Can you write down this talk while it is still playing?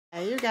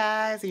Hey you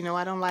guys, you know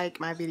I don't like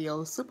my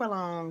videos super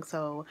long,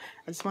 so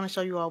I just want to show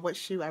you all what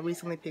shoe I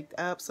recently picked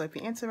up. So if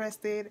you're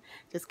interested,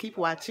 just keep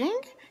watching,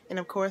 and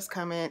of course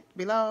comment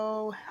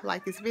below,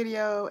 like this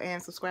video,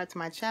 and subscribe to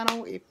my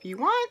channel if you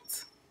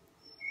want,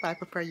 but I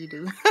prefer you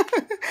do.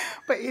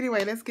 But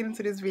anyway, let's get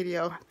into this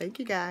video. Thank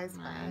you guys.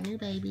 My new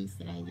babies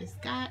that I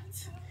just got,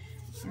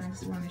 and I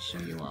just want to show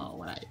you all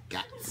what I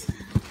got.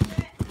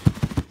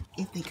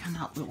 If they come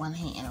out with one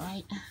hand,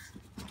 right?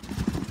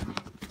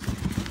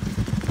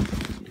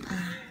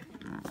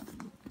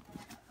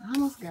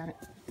 Almost got it.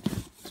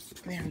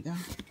 There we go.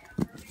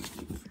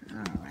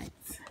 Alright.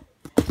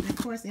 And of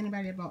course,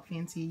 anybody that bought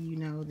FENTY, you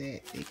know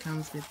that it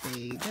comes with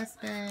a dust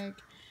bag.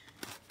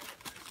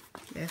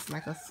 That's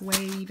like a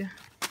suede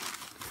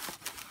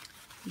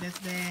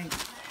dust bag.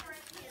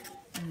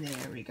 And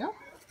there we go.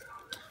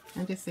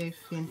 And just say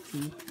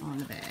FENTY on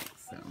the bag.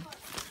 So,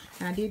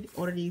 and I did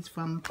order these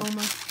from Puma,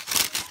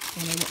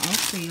 and they were on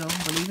sale,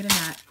 believe it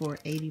or not, for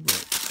 80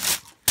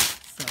 bucks.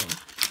 So,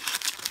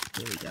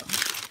 here we go.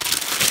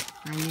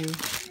 My new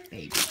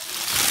baby.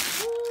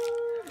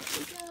 Ooh, there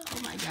we go.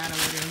 Oh my god, I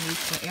ordered these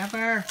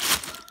forever.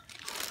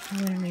 I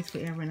ordered these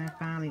forever, and I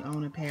finally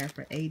own a pair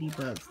for 80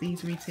 bucks.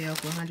 These retail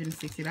for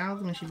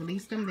 $160. When she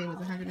released them, they was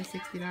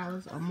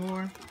 $160 or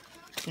more.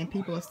 And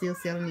people are still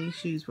selling these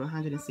shoes for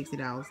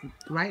 $160.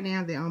 Right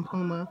now, they're on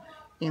Puma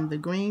in the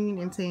green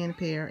and tan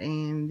pair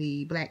and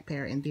the black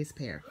pair and this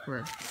pair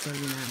for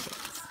 39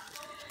 bucks.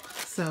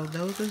 So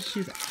those are the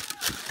shoes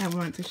I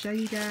wanted to show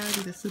you guys.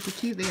 These are super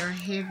cute. They are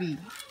heavy.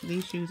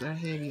 These shoes are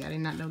heavy. I did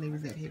not know they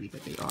was that heavy,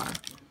 but they are.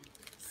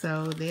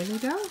 So there they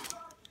go.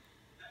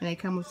 And they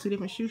come with 2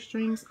 different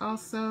shoestrings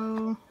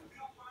also.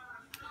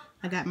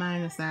 I got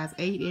mine in a size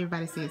 8.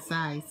 Everybody said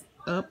size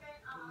up.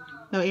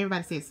 No,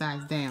 everybody said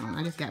size down.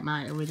 I just got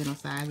my original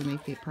size and they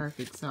fit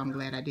perfect. So I'm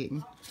glad I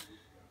didn't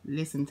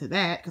listen to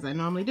that because I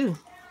normally do.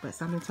 But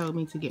something told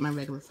me to get my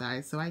regular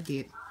size, so I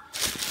did.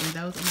 And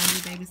those are my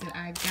new babies that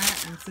I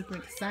got. I'm super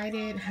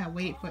excited. I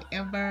waited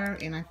forever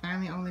and I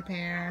finally own a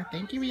pair.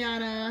 Thank you,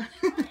 Rihanna.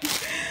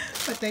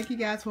 But thank you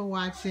guys for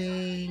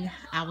watching.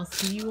 I will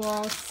see you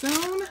all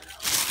soon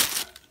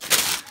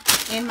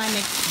in my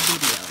next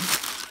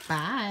video.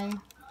 Bye.